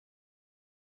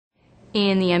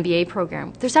in the MBA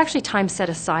program, there's actually time set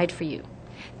aside for you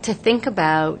to think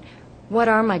about what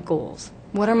are my goals,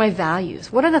 what are my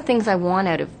values, what are the things I want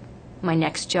out of my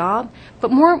next job,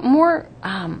 but more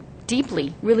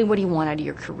deeply, really, what do you want out of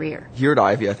your career? Here at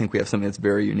Ivey, I think we have something that's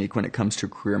very unique when it comes to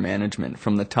career management.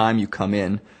 From the time you come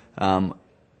in,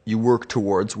 you work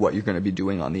towards what you're going to be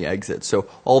doing on the exit. So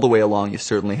all the way along, you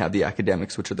certainly have the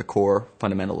academics, which are the core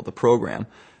fundamental of the program,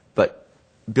 but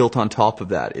built on top of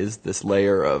that is this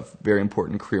layer of very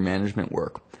important career management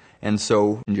work. And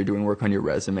so you're doing work on your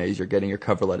resumes, you're getting your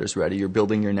cover letters ready, you're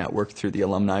building your network through the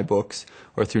alumni books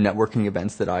or through networking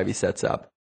events that Ivey sets up.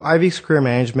 Ivey's career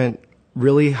management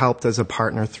really helped as a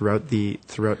partner throughout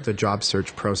the job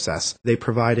search process. They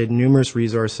provided numerous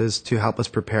resources to help us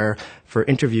prepare for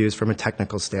interviews from a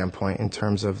technical standpoint in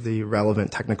terms of the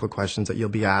relevant technical questions that you'll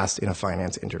be asked in a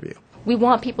finance interview. We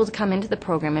want people to come into the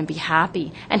program and be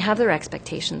happy and have their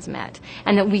expectations met,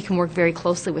 and that we can work very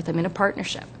closely with them in a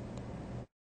partnership.